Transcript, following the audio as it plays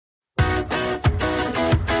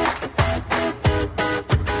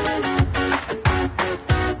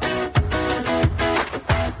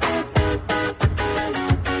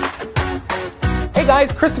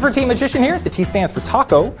guys, Christopher T. Magician here. The T stands for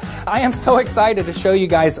taco. I am so excited to show you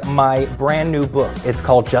guys my brand new book. It's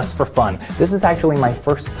called Just for Fun. This is actually my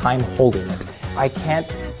first time holding it. I can't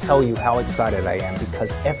tell you how excited I am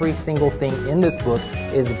because every single thing in this book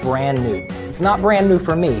is brand new. It's not brand new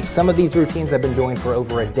for me. Some of these routines I've been doing for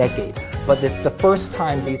over a decade, but it's the first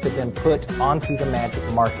time these have been put onto the magic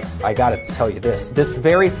market. I gotta tell you this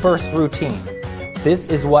very first routine, this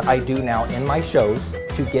is what I do now in my shows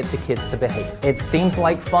to get the kids to behave. It seems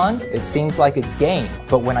like fun, it seems like a game,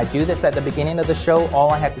 but when I do this at the beginning of the show,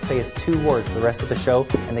 all I have to say is 2 words the rest of the show,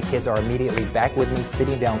 and the kids are immediately back with me,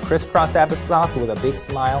 sitting down crisscross applesauce with a big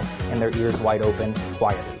smile and their ears wide open,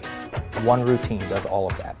 quietly. One routine does all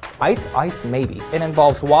of that. Ice, maybe. It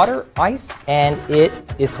involves water, ice, and it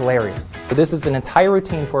is hilarious. This is an entire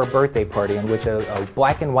routine for a birthday party in which a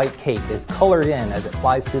black and white cake is colored in as it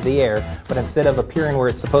flies through the air, but instead of appearing where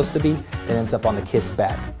it's supposed to be, it ends up on the kid's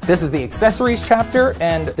back. This is the accessories chapter,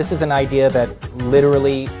 and this is an idea that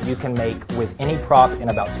literally you can make with any prop in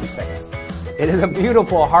about 2 seconds. It is a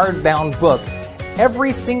beautiful hardbound book.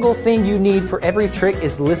 Every single thing you need for every trick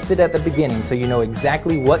is listed at the beginning, so you know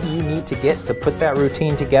exactly what you need to get to put that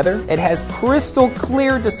routine together. It has crystal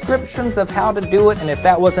clear descriptions of how to do it, and if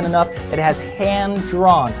that wasn't enough, it has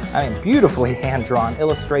hand-drawn, beautifully hand-drawn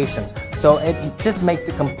illustrations. So it just makes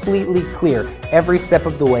it completely clear every step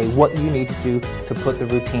of the way what you need to do to put the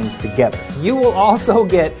routines together. You will also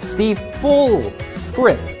get the full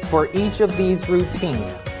script for each of these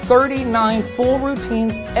routines. 39 full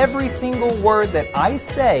routines, every single word that I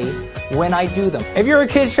say when I do them. If you're a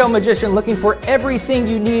kids show magician looking for everything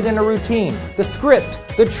you need in a routine, the script,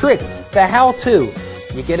 the tricks, the how-to,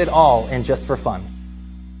 you get it all in Just for Fun.